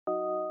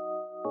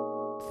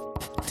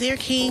Dear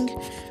King,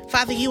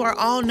 Father, you are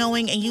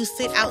all-knowing and you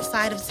sit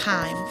outside of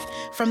time.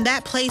 From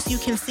that place, you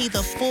can see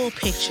the full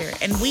picture,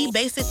 and we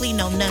basically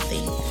know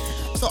nothing.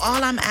 So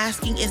all I'm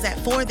asking is that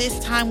for this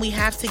time we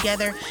have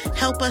together,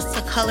 help us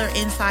to color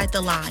inside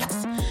the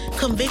lines.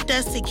 Convict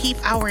us to keep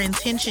our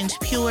intentions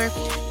pure.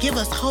 Give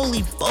us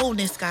holy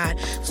boldness, God,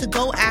 to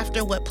go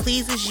after what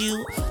pleases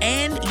you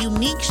and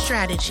unique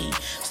strategy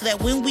so that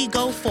when we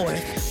go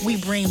forth, we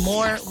bring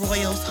more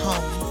royals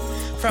home.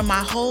 From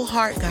my whole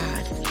heart,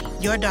 God,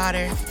 your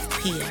daughter,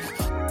 Pia.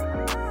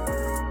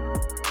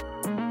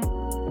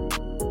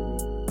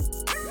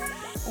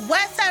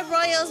 What's up,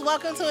 Royals?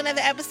 Welcome to another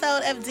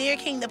episode of Dear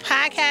King, the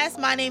podcast.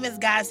 My name is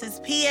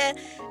Goddess Pia,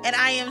 and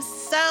I am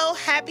so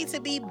happy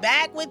to be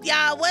back with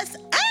y'all. What's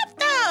up,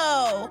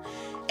 though?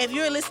 If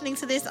you're listening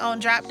to this on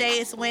drop day,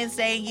 it's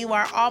Wednesday, you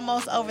are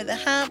almost over the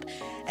hump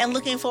and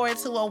looking forward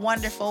to a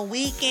wonderful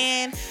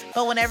weekend.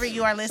 But whenever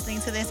you are listening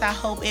to this, I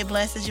hope it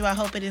blesses you. I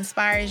hope it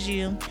inspires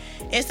you.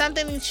 If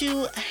something that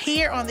you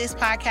hear on this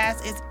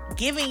podcast is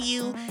giving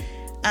you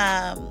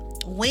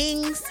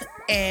wings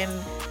and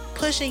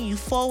pushing you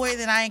forward,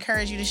 then I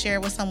encourage you to share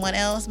it with someone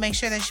else. Make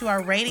sure that you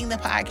are rating the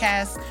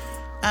podcast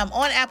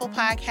on Apple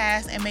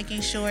Podcasts and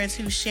making sure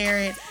to share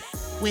it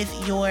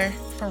with your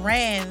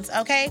friends,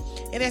 okay?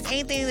 If there's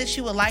anything that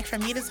you would like for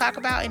me to talk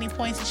about, any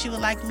points that you would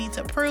like me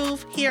to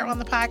prove here on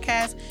the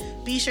podcast,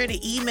 be sure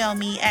to email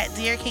me at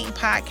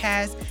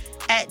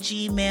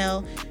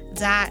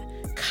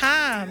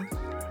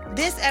dearkingpodcast@gmail.com.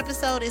 This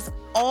episode is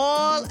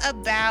all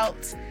about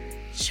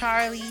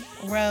Charlie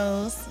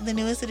Rose, the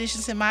newest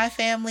addition to my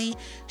family.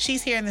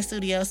 She's here in the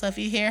studio, so if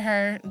you hear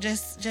her,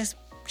 just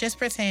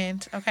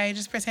pretend, okay?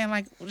 Just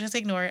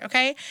ignore it,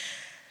 okay?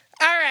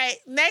 All right,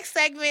 next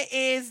segment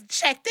is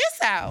check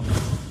this out.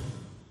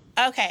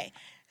 Okay,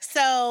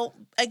 so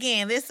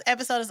again, this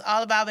episode is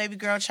all about baby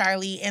girl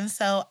Charlie, and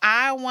so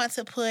I want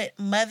to put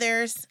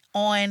mothers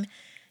on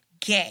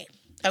game,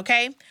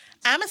 okay?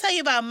 I'm going to tell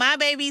you about my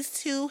baby's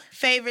two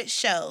favorite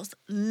shows.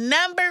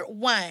 Number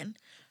one,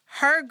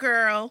 her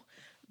girl,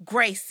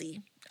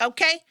 Gracie,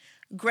 okay?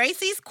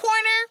 Gracie's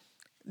Corner,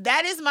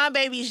 that is my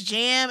baby's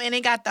jam, and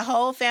it got the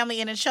whole family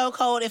in a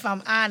chokehold, if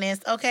I'm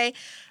honest, okay?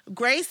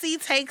 Gracie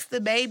takes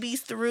the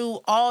babies through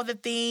all the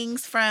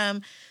things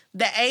from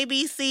the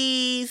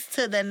ABCs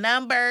to the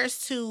numbers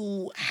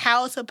to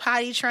how to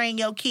potty train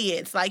your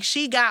kids. Like,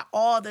 she got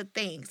all the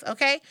things,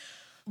 okay?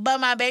 But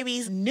my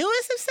baby's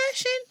newest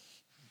obsession,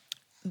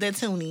 the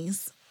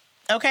Toonies,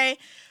 okay?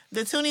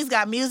 The Toonies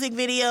got music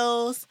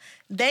videos.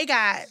 They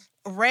got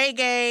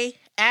reggae,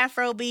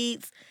 Afro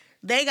beats.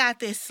 They got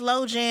this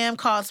slow jam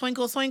called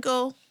Twinkle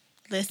Twinkle.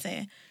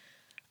 Listen,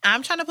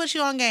 I'm trying to put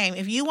you on game.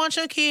 If you want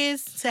your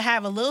kids to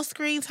have a little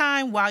screen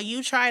time while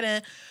you try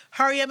to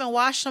hurry up and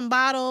wash some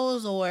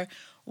bottles, or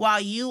while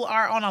you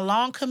are on a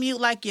long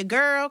commute like your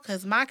girl,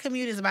 because my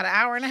commute is about an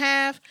hour and a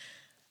half,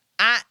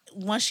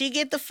 once she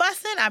get the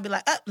fussing, I'll be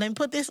like, let me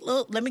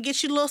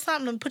get you a little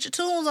something, let me put your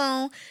tunes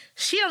on.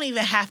 She don't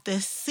even have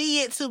to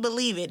see it to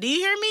believe it. Do you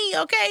hear me?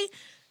 Okay?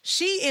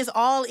 She is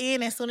all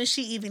in as soon as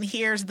she even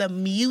hears the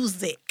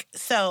music.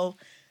 So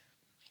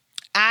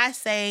I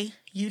say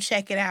you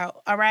check it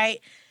out, all right?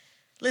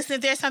 Listen,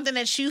 if there's something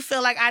that you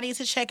feel like I need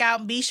to check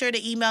out, be sure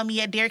to email me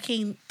at Dear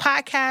King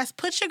Podcast.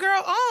 Put your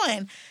girl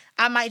on.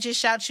 I might just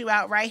shout you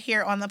out right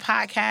here on the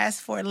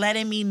podcast for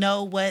letting me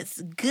know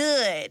what's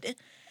good.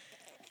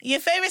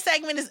 Your favorite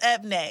segment is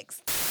up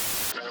next.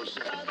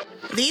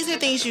 These are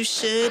things you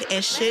should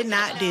and should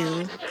not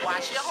do.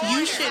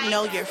 You should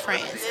know your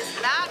friends.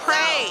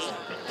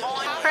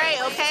 Pray,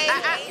 okay?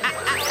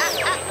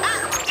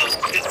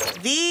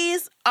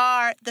 These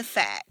are the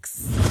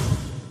facts.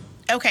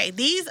 Okay,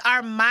 these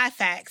are my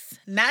facts.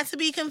 Not to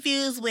be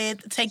confused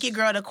with take your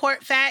girl to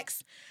court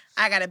facts.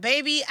 I got a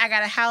baby, I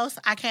got a house,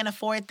 I can't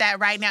afford that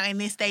right now in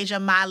this stage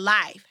of my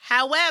life.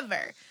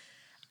 However,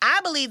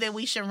 I believe that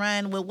we should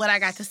run with what I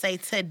got to say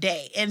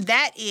today, and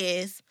that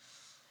is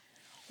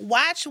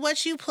watch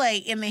what you play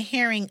in the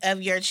hearing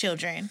of your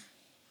children.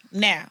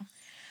 Now,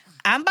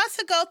 I'm about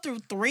to go through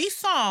 3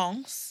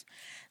 songs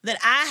that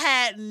I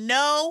had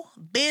no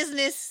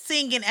business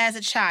singing as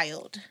a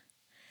child.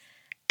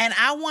 And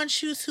I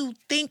want you to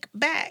think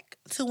back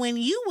to when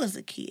you was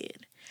a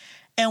kid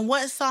and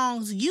what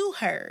songs you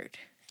heard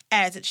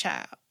as a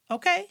child,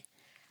 okay?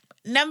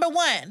 Number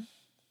 1,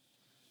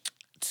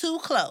 Too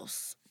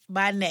Close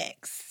by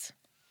Next.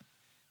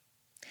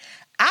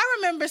 I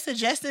remember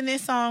suggesting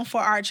this song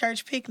for our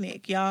church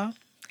picnic, y'all.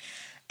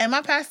 And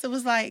my pastor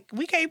was like,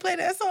 we can't play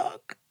that song.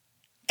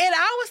 And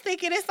I was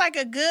thinking it's like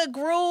a good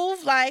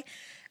groove, like,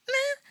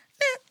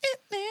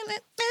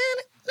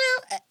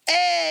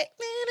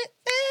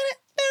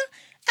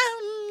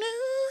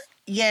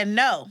 yeah,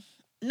 no.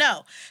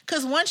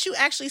 Because once you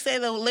actually say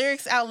the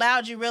lyrics out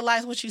loud, you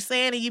realize what you're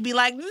saying, and you be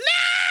like,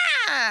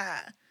 nah.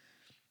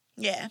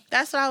 Yeah,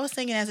 that's what I was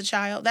singing as a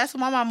child. That's what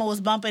my mama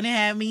was bumping and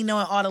had me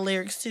knowing all the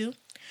lyrics too.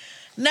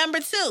 Number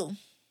 2,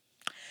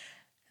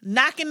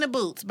 Knocking the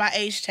Boots by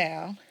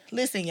H-Town.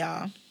 Listen,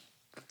 y'all.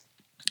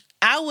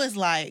 I was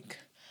like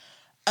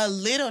a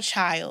little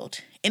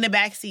child in the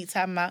backseat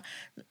talking about,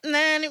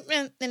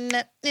 what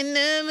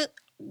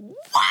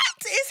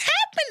is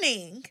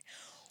happening?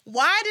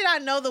 Why did I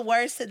know the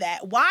words to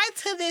that? Why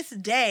to this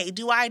day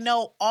do I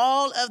know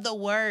all of the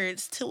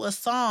words to a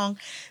song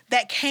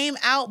that came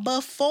out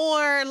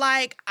before,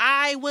 like,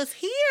 I was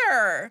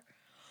here?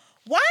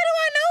 Why do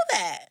I know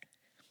that?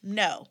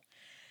 No.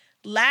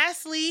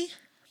 Lastly,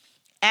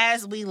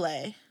 As We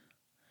Lay.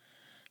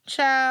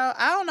 Child,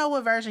 I don't know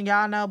what version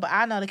y'all know, but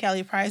I know the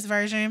Kelly Price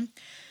version.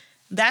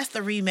 That's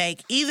the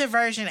remake. Either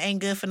version ain't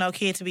good for no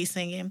kid to be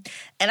singing.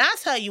 And I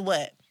tell you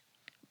what,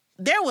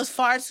 there was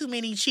far too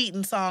many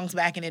cheating songs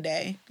back in the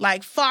day.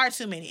 Like, far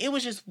too many. It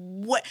was just,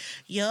 what?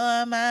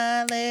 You're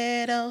my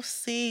little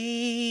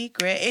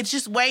secret. It's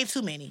just way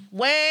too many.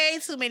 Way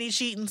too many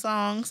cheating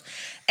songs.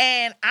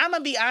 And I'm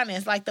going to be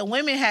honest, like, the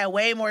women had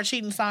way more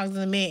cheating songs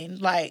than the men.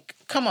 Like,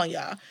 come on,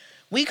 y'all.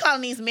 We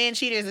calling these men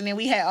cheaters, and then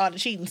we had all the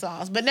cheating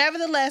songs. But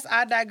nevertheless,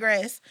 I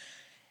digress.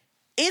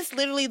 It's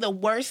literally the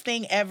worst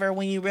thing ever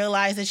when you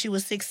realize that you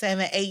was 6,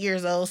 7, 8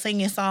 years old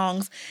singing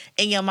songs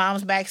in your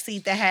mom's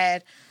backseat that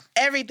had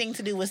everything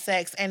to do with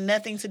sex and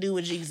nothing to do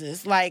with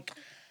Jesus. Like,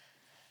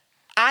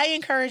 I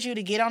encourage you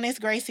to get on this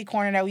Gracie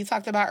Corner that we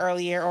talked about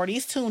earlier, or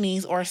these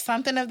Toonies, or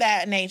something of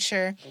that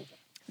nature,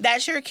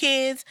 that your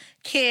kids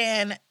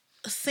can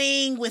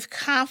sing with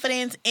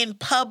confidence in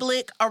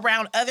public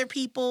around other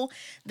people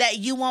that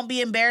you won't be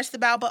embarrassed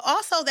about, but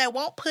also that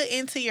won't put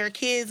into your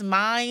kids'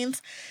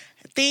 minds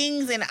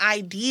things and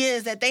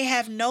ideas that they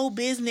have no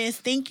business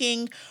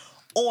thinking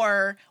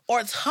or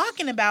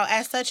talking about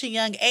at such a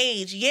young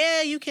age.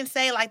 Yeah, you can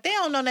say, like, they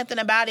don't know nothing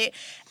about it.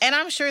 And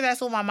I'm sure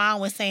that's what my mom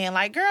was saying.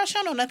 Like, girl, she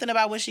don't know nothing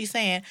about what she's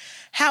saying.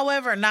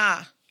 However,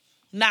 nah.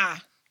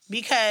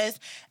 Because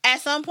at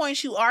some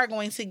point you are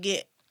going to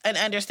get an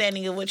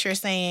understanding of what you're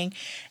saying.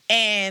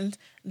 And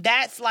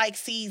that's like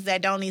seeds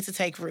that don't need to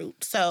take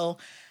root. So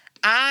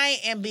I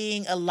am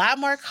being a lot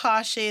more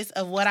cautious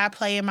of what I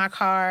play in my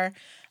car.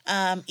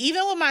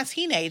 Even with my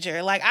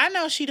teenager, like, I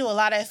know she do a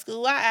lot at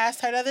school. I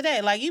asked her the other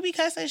day, like, you be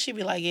cussing? She'd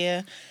be like,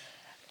 yeah.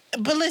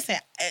 But listen,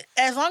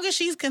 as long as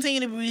she's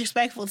continuing to be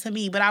respectful to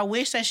me, but I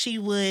wish that she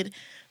would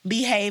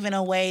behave in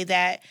a way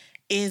that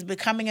is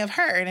becoming of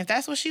her. And if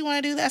that's what she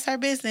want to do, that's her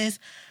business.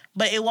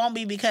 But it won't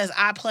be because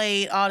I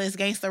played all this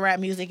gangster rap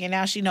music and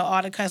now she know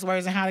all the cuss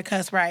words and how to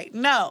cuss right.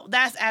 No,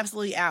 that's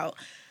absolutely out.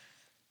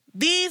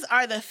 These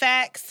are the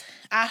facts.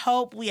 I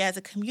hope we as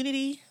a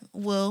community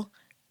will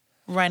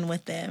run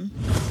with them.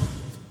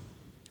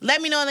 Let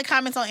me know in the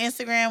comments on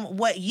Instagram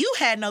what you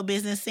had no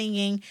business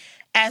singing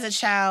as a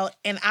child,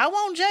 and I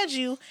won't judge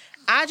you.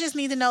 I just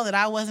need to know that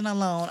I wasn't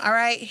alone, all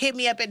right? Hit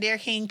me up at Dear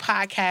King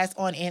Podcast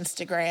on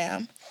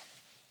Instagram.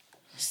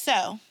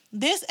 So,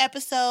 this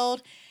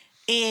episode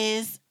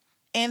is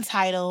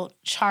entitled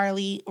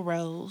Charlie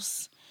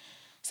Rose.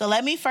 So,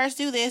 let me first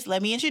do this.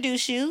 Let me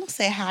introduce you.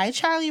 Say hi,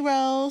 Charlie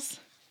Rose.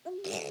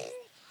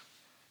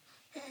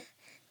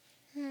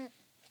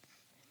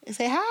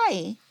 Say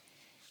hi.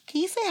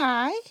 Can you say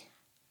hi?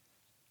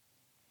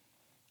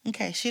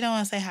 Okay, she don't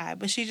want to say hi,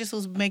 but she just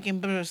was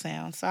making brr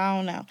sounds, so I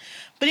don't know.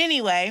 But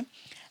anyway,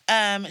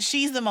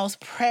 she's the most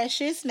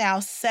precious, now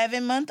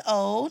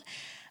 7-month-old.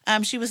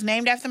 She was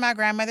named after my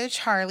grandmother,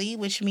 Charlie,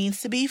 which means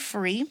to be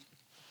free.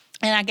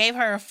 And I gave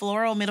her a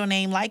floral middle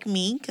name like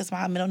me, because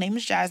my middle name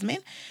is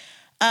Jasmine.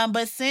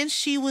 But since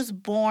she was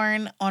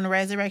born on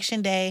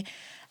Resurrection Day,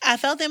 I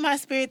felt in my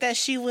spirit that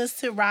she was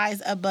to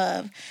rise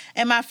above.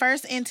 And my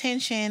first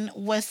intention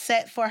was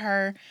set for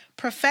her,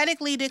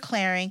 prophetically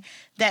declaring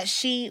that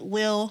she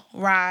will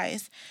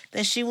rise,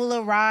 that she will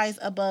arise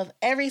above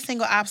every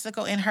single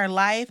obstacle in her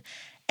life.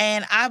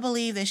 And I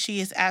believe that she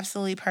is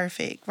absolutely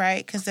perfect,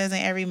 right? Because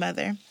doesn't every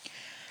mother?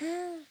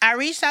 I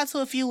reached out to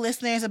a few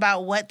listeners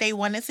about what they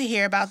wanted to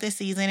hear about this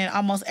season, and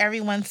almost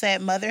everyone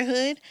said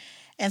motherhood.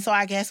 And so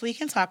I guess we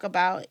can talk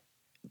about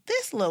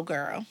this little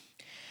girl.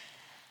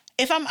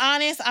 If I'm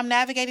honest, I'm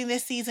navigating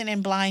this season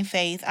in blind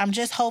faith. I'm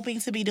just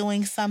hoping to be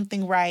doing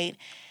something right.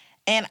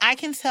 And I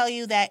can tell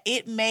you that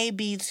it may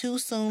be too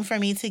soon for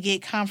me to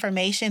get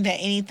confirmation that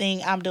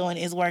anything I'm doing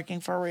is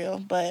working for real.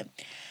 But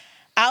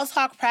I'll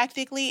talk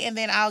practically, and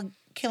then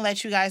can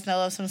let you guys know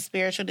of some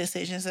spiritual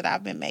decisions that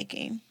I've been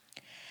making.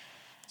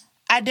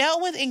 I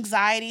dealt with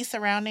anxiety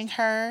surrounding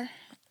her,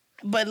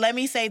 but let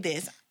me say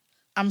this.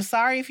 I'm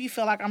sorry if you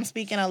feel like I'm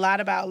speaking a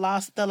lot about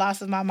the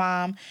loss of my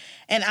mom.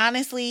 And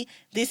honestly,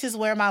 this is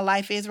where my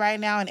life is right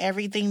now, and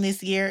everything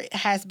this year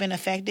has been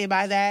affected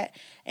by that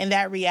and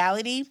that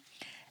reality.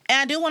 And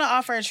I do want to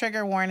offer a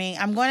trigger warning.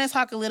 I'm going to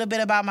talk a little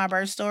bit about my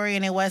birth story,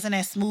 and it wasn't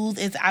as smooth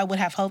as I would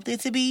have hoped it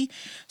to be.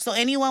 So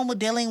anyone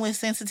dealing with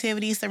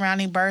sensitivity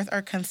surrounding birth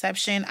or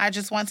conception, I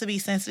just want to be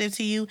sensitive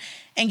to you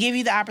and give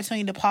you the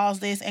opportunity to pause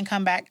this and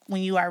come back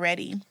when you are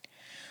ready.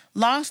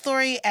 Long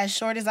story, as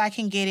short as I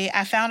can get it,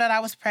 I found out I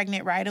was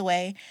pregnant right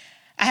away.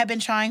 I had been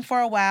trying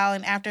for a while,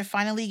 and after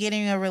finally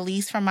getting a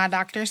release from my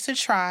doctors to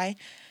try,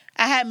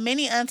 I had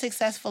many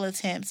unsuccessful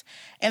attempts.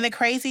 And the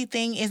crazy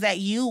thing is that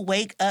you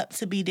wake up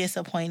to be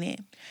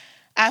disappointed.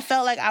 I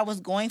felt like I was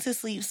going to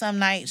sleep some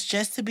nights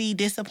just to be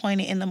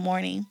disappointed in the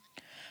morning.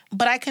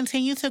 But I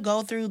continued to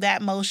go through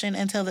that motion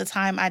until the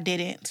time I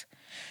didn't.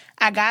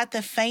 I got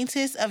the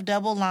faintest of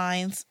double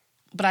lines,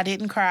 but I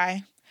didn't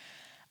cry.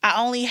 I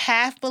only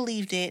half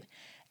believed it,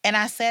 and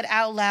I said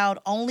out loud,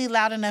 only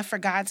loud enough for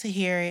God to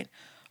hear it,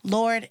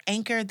 "Lord,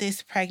 anchor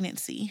this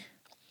pregnancy."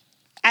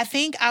 I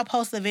think I'll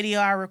post the video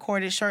I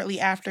recorded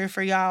shortly after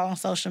for y'all on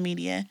social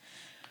media.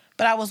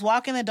 But I was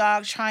walking the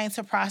dog trying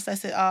to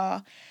process it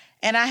all,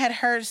 and I had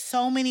heard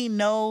so many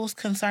no's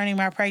concerning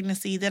my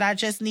pregnancy that I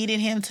just needed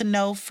him to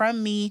know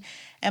from me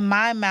and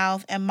my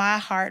mouth and my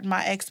heart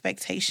my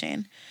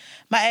expectation.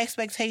 My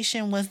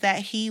expectation was that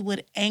he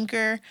would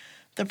anchor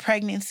the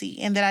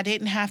pregnancy and that I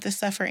didn't have to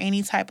suffer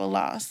any type of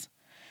loss.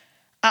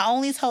 I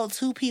only told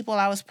 2 people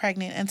I was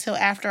pregnant until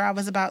after I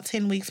was about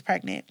 10 weeks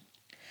pregnant.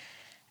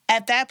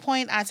 At that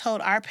point, I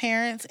told our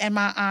parents and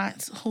my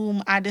aunts,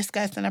 whom I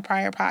discussed in a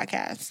prior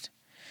podcast.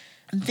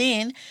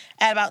 Then,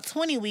 at about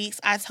 20 weeks,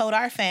 I told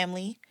our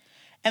family,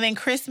 and then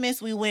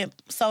Christmas, we went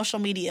social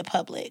media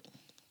public.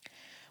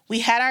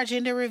 We had our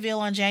gender reveal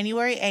on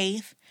January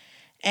 8th,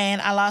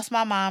 and I lost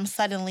my mom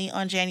suddenly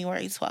on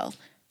January 12th.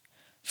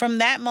 From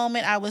that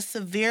moment, I was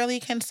severely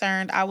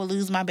concerned I would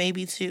lose my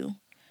baby too.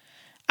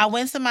 I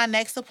went to my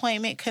next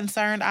appointment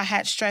concerned I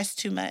had stressed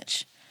too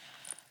much.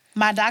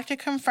 My doctor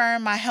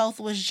confirmed my health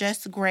was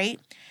just great,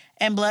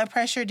 and blood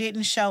pressure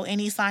didn't show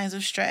any signs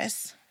of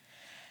stress.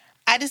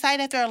 I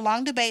decided after a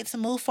long debate to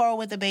move forward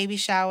with the baby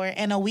shower,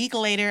 and a week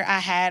later, I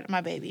had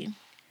my baby.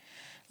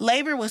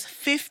 Labor was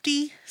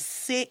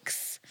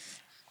 56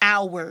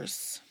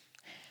 hours.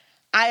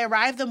 I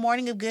arrived the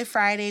morning of Good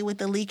Friday with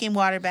the leaking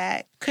water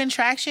bag.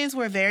 Contractions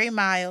were very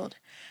mild.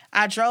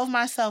 I drove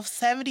myself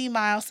 70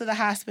 miles to the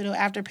hospital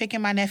after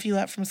picking my nephew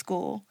up from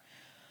school.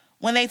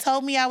 When they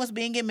told me I was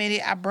being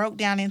admitted, I broke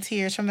down in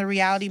tears from the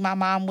reality my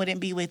mom wouldn't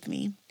be with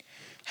me.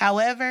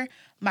 However,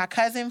 my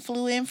cousin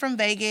flew in from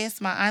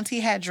Vegas. My auntie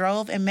had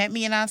drove and met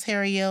me in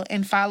Ontario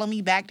and followed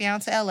me back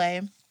down to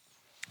LA.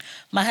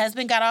 My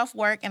husband got off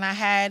work and I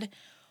had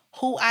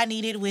who I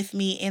needed with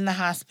me in the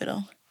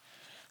hospital.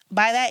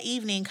 By that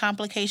evening,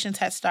 complications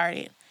had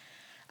started.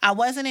 I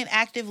wasn't in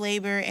active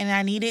labor and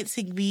I needed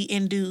to be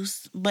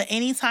induced, but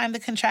anytime the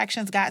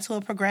contractions got to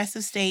a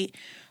progressive state,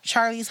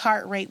 Charlie's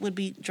heart rate would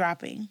be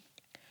dropping.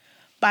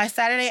 By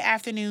Saturday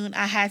afternoon,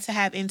 I had to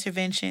have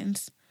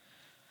interventions.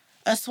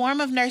 A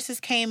swarm of nurses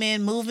came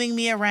in, moving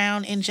me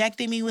around,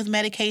 injecting me with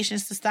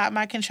medications to stop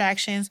my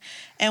contractions,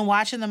 and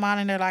watching the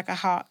monitor like a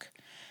hawk.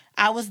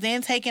 I was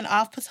then taken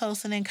off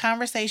Pitocin and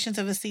conversations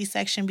of a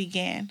C-section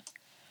began.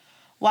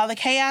 While the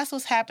chaos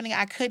was happening,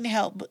 I couldn't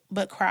help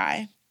but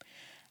cry.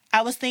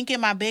 I was thinking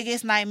my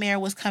biggest nightmare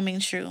was coming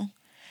true.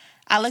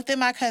 I looked at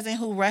my cousin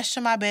who rushed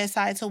to my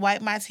bedside to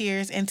wipe my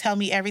tears and tell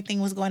me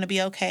everything was going to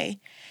be okay.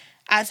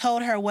 I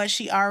told her what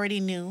she already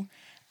knew.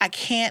 I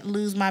can't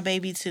lose my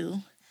baby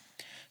too.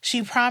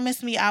 She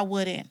promised me I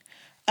wouldn't.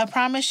 A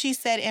promise she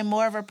said in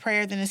more of a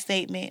prayer than a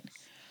statement.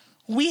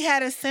 We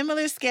had a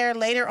similar scare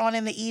later on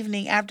in the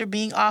evening after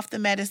being off the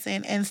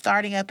medicine and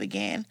starting up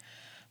again.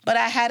 But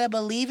I had a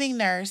believing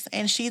nurse,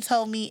 and she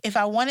told me if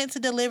I wanted to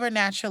deliver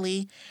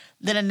naturally,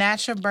 then a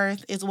natural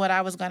birth is what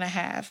I was going to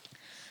have.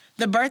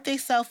 The birth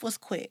itself was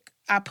quick.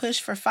 I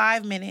pushed for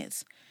 5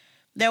 minutes.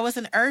 There was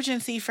an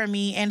urgency for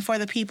me and for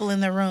the people in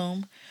the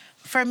room.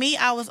 For me,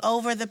 I was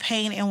over the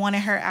pain and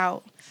wanted her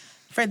out.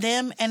 For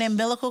them, an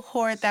umbilical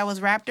cord that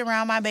was wrapped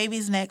around my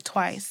baby's neck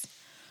twice.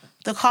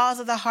 The cause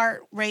of the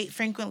heart rate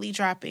frequently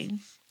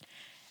dropping.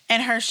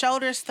 And her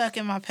shoulder stuck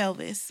in my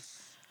pelvis.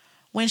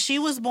 When she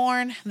was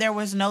born, there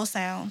was no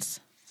sounds.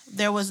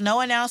 There was no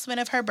announcement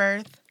of her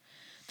birth.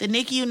 The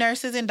NICU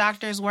nurses and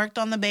doctors worked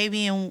on the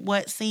baby in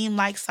what seemed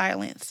like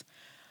silence.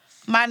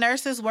 My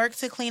nurses worked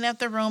to clean up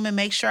the room and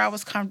make sure I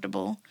was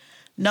comfortable.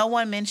 No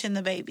one mentioned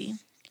the baby.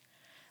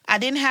 I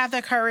didn't have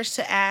the courage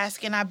to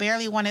ask, and I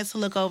barely wanted to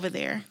look over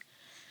there.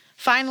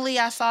 Finally,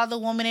 I saw the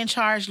woman in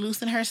charge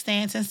loosen her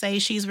stance and say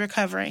she's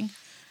recovering.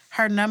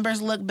 Her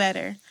numbers look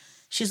better.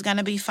 She's going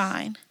to be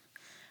fine.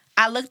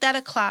 I looked at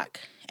a clock,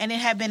 and it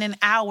had been an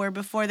hour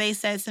before they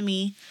said to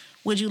me,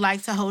 "Would you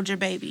like to hold your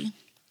baby?"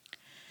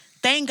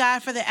 Thank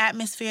God for the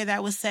atmosphere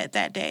that was set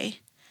that day.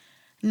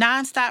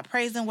 Non-stop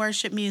praise and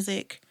worship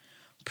music,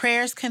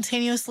 prayers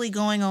continuously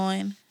going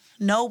on,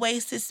 no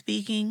wasted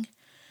speaking,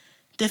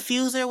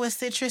 diffuser with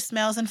citrus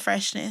smells and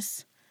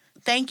freshness.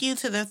 Thank you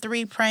to the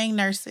 3 praying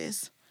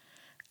nurses.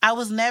 I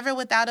was never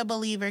without a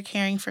believer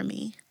caring for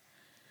me.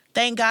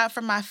 Thank God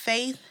for my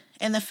faith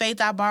and the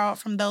faith I borrowed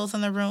from those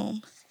in the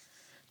room.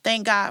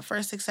 Thank God for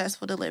a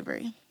successful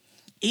delivery.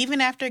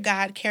 Even after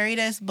God carried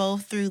us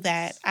both through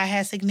that, I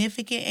had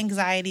significant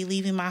anxiety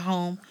leaving my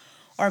home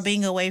or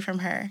being away from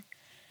her.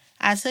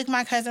 I took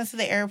my cousin to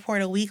the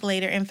airport a week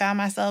later and found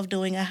myself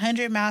doing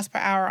 100 miles per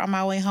hour on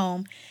my way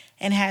home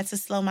and had to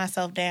slow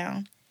myself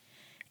down.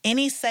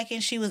 Any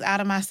second she was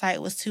out of my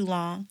sight was too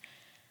long.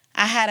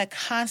 I had a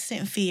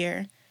constant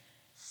fear.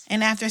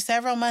 And after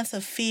several months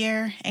of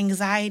fear,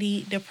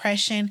 anxiety,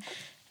 depression,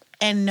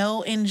 and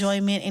no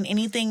enjoyment in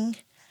anything,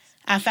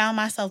 I found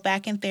myself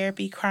back in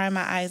therapy crying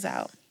my eyes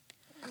out.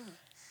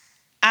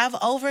 I've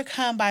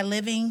overcome by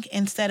living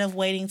instead of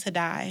waiting to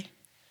die.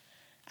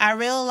 I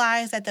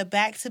realized that the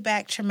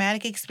back-to-back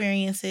traumatic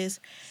experiences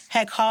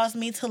had caused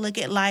me to look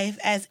at life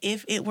as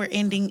if it were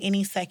ending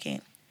any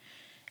second,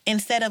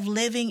 instead of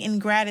living in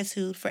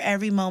gratitude for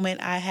every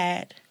moment I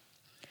had.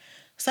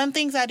 Some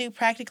things I do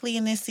practically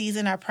in this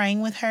season are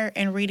praying with her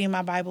and reading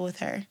my Bible with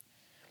her.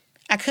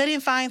 I couldn't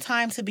find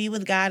time to be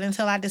with God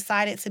until I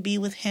decided to be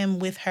with Him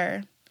with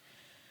her.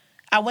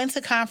 I went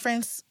to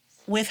conference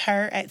with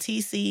her at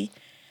TC.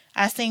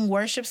 I sing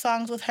worship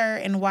songs with her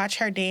and watch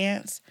her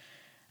dance.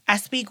 I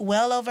speak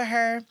well over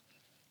her,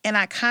 and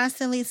I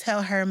constantly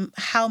tell her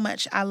how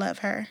much I love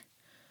her.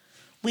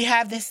 We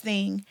have this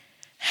thing,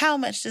 how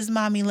much does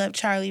Mommy love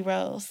Charlie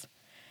Rose?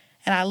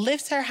 And I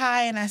lift her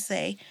high and I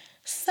say,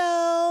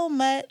 so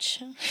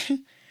much.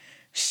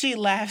 She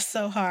laughs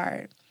so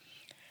hard.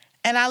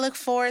 And I look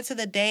forward to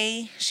the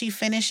day she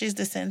finishes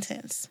the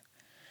sentence.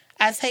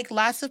 I take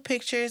lots of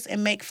pictures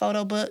and make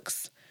photo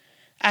books.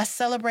 I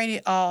celebrate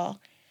it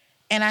all.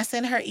 And I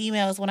send her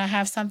emails when I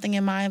have something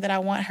in mind that I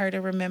want her to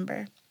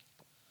remember.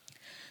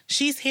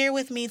 She's here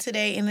with me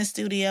today in the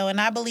studio, and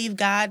I believe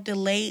God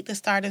delayed the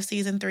start of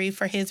season 3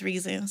 for His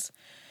reasons,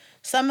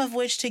 some of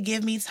which to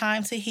give me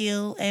time to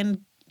heal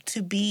and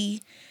to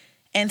be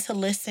and to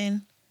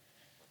listen.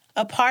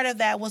 A part of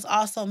that was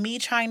also me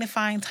trying to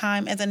find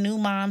time as a new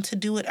mom to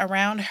do it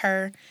around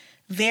her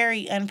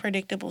very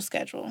unpredictable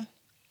schedule.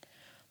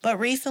 But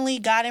recently,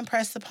 God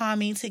impressed upon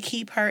me to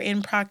keep her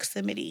in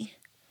proximity.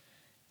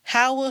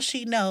 How will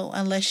she know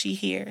unless she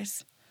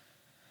hears?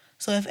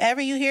 So if ever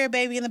you hear a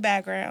baby in the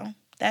background,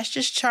 that's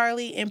just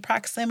Charlie in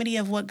proximity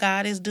of what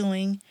God is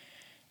doing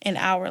in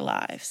our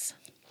lives.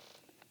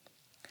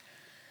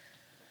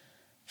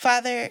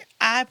 Father,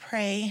 I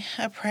pray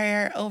a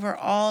prayer over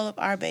all of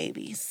our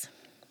babies.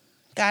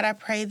 God, I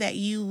pray that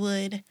you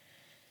would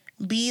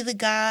be the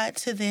God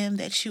to them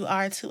that you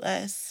are to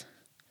us,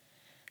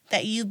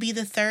 that you be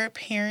the third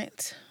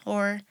parent,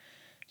 or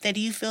that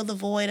you fill the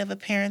void of a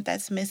parent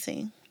that's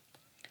missing,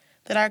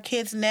 that our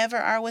kids never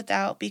are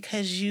without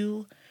because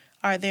you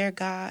are their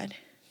God.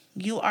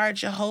 You are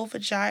Jehovah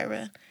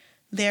Jireh,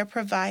 their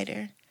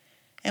provider,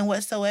 and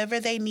whatsoever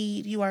they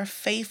need, you are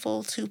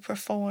faithful to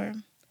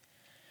perform.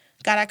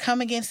 God, I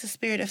come against the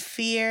spirit of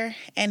fear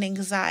and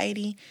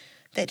anxiety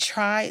that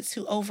tried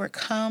to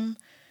overcome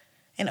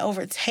and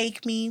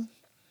overtake me.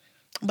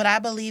 But I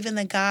believe in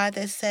the God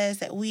that says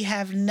that we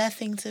have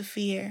nothing to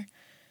fear,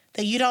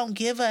 that you don't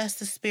give us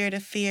the spirit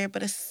of fear,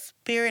 but a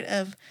spirit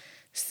of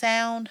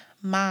sound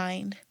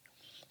mind.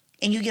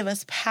 And you give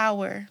us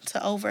power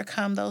to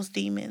overcome those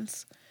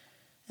demons.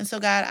 And so,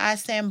 God, I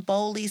stand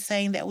boldly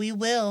saying that we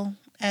will,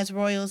 as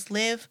royals,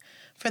 live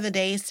for the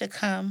days to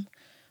come.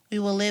 We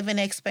will live in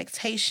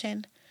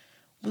expectation.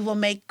 We will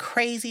make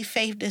crazy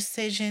faith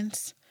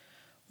decisions.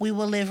 We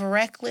will live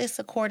reckless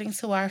according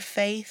to our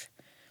faith.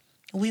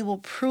 We will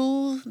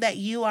prove that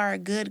you are a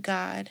good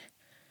God.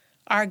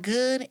 Our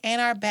good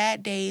and our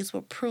bad days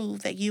will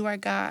prove that you are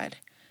God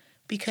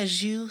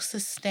because you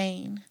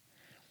sustain.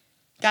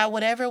 God,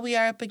 whatever we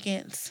are up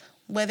against,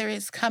 whether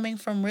it's coming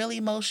from real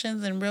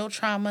emotions and real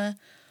trauma,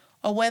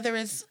 or whether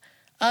it's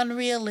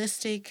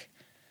unrealistic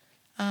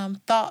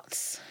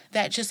thoughts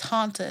that just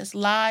haunt us,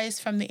 lies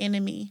from the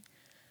enemy,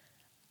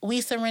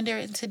 we surrender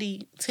it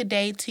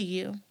today to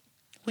you.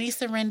 We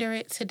surrender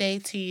it today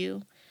to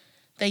you,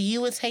 that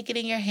you would take it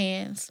in your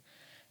hands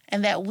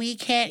and that we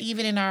can't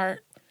even in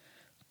our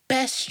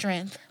best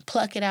strength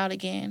pluck it out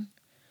again.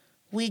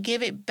 We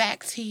give it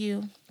back to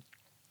you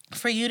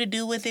for you to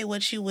do with it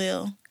what you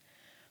will.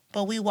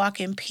 But we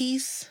walk in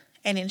peace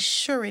and in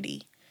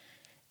surety,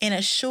 in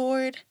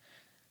assured,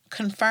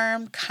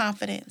 confirmed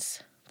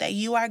confidence that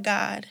you are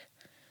God.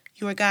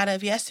 You are God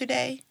of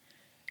yesterday,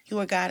 you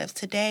are God of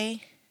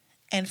today,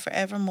 and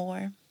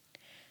forevermore.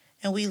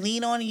 And we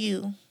lean on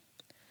you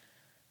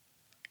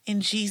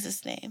in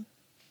Jesus' name.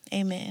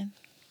 Amen.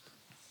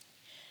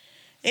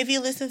 If you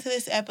listen to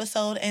this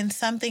episode and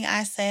something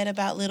I said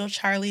about little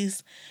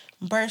Charlie's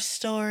birth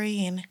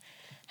story and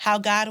how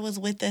God was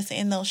with us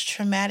in those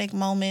traumatic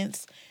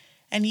moments,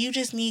 and you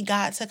just need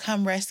God to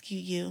come rescue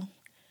you,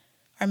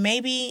 or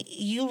maybe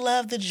you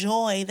love the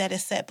joy that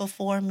is set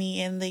before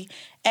me and the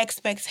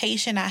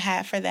expectation I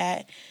have for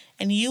that,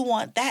 and you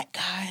want that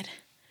God.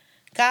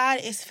 God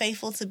is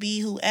faithful to be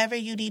whoever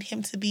you need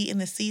him to be in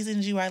the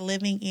seasons you are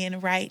living in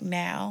right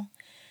now.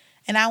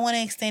 And I want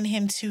to extend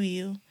him to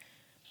you.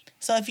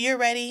 So if you're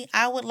ready,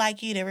 I would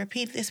like you to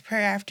repeat this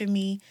prayer after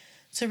me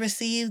to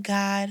receive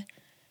God,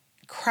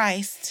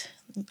 Christ,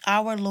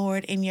 our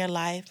Lord, in your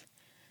life.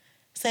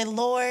 Say,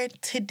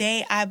 Lord,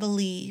 today I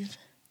believe,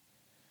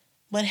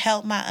 but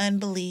help my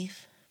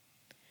unbelief.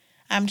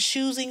 I'm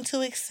choosing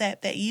to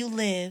accept that you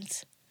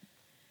lived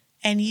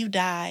and you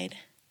died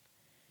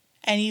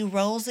and you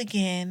rose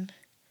again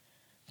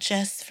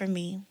just for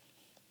me.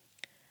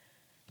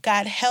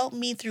 God, help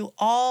me through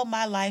all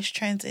my life's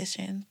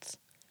transitions.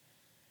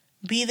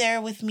 Be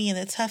there with me in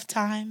the tough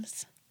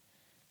times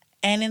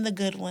and in the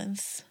good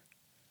ones.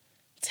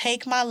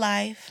 Take my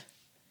life,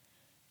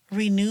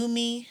 renew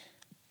me,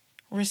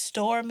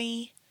 restore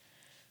me,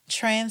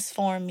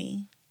 Transform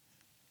me.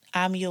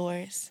 I'm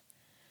yours.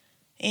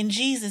 In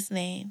Jesus'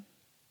 name,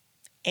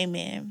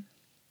 amen.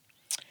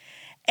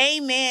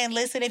 Amen.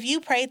 Listen, if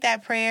you prayed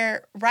that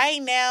prayer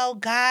right now,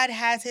 God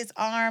has his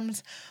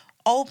arms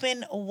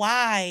open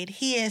wide.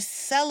 He is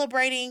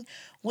celebrating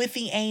with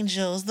the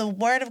angels. The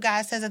word of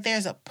God says that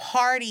there's a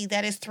party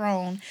that is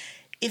thrown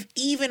if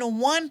even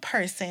one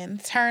person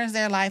turns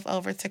their life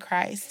over to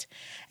Christ.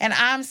 And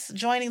I'm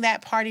joining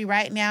that party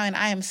right now, and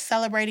I am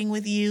celebrating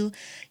with you.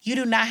 You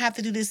do not have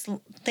to do this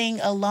thing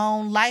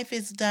alone. Life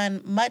is done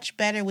much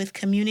better with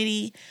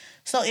community.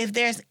 So if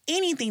there's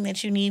anything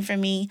that you need from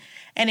me,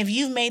 and if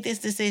you've made this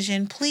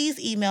decision, please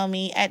email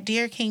me at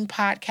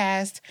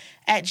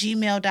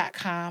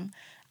dearkingpodcast@gmail.com.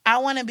 I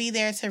want to be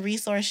there to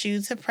resource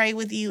you, to pray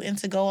with you, and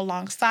to go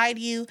alongside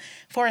you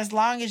for as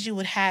long as you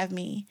would have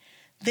me.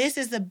 This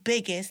is the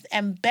biggest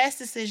and best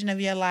decision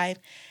of your life,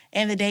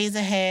 and the days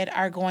ahead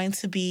are going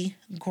to be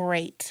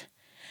great.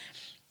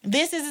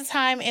 This is a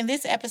time in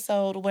this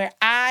episode where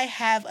I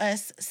have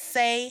us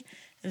say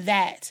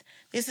that.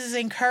 This is an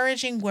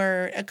encouraging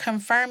word, a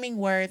confirming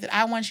word that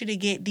I want you to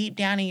get deep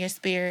down in your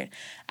spirit.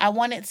 I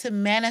want it to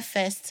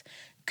manifest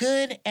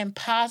good and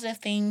positive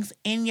things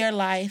in your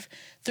life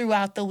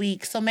throughout the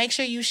week. So make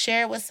sure you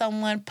share it with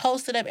someone,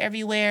 post it up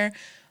everywhere,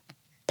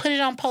 put it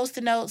on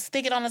Post-it notes,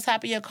 stick it on the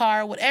top of your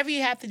car, whatever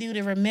you have to do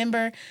to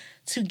remember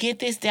to get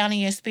this down in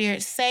your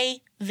spirit.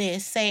 Say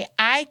this. Say,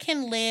 I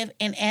can live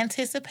in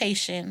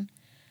anticipation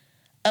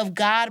of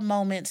God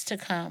moments to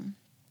come.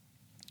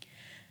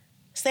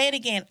 Say it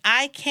again.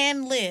 I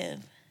can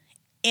live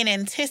in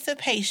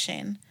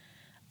anticipation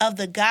of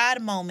the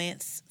God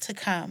moments to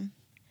come.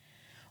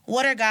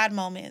 What are God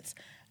moments?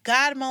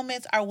 God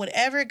moments are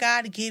whatever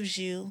God gives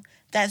you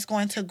that's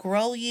going to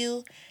grow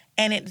you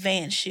and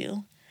advance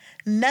you.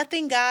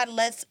 Nothing God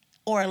lets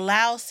or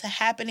allows to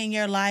happen in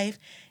your life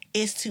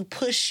is to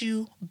push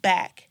you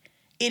back.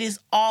 It is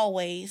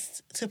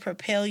always to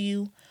propel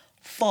you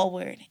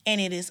forward,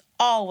 and it is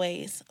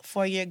always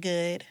for your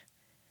good.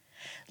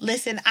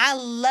 Listen, I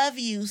love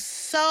you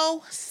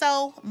so,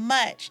 so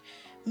much.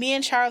 Me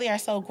and Charlie are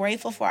so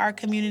grateful for our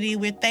community.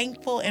 We're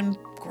thankful and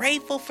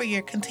grateful for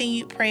your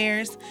continued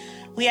prayers.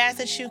 We ask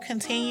that you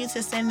continue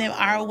to send them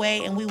our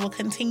way, and we will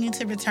continue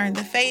to return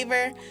the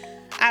favor.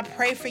 I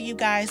pray for you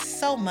guys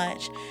so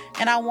much,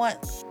 and I want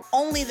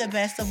only the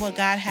best of what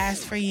God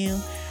has for you.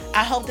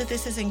 I hope that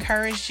this has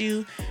encouraged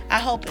you. I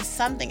hope it's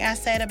something I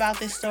said about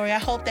this story. I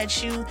hope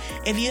that you,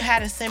 if you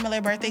had a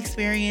similar birth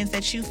experience,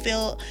 that you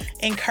feel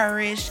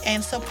encouraged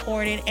and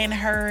supported and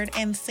heard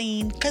and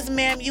seen. Because,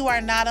 ma'am, you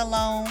are not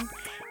alone,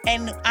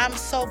 and I'm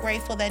so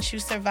grateful that you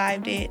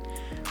survived it.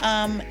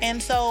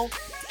 And so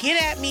get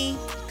at me.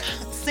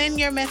 Send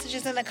your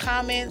messages in the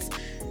comments.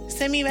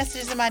 Send me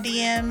messages in my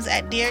DMs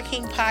at Dear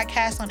King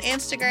Podcast on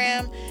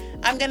Instagram.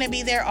 I'm going to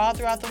be there all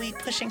throughout the week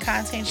pushing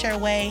content your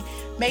way.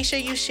 Make sure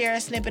you share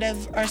a snippet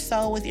of or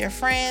so with your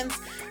friends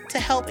to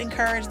help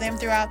encourage them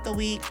throughout the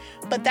week.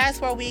 But that's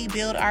where we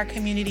build our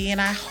community, and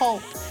I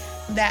hope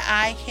that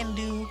I can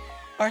do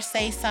or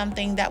say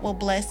something that will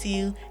bless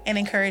you and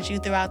encourage you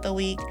throughout the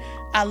week.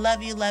 I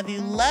love you, love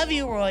you, love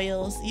you,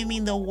 Royals. You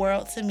mean the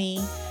world to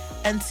me.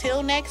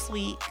 Until next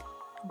week,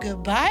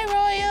 goodbye,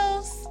 Royals.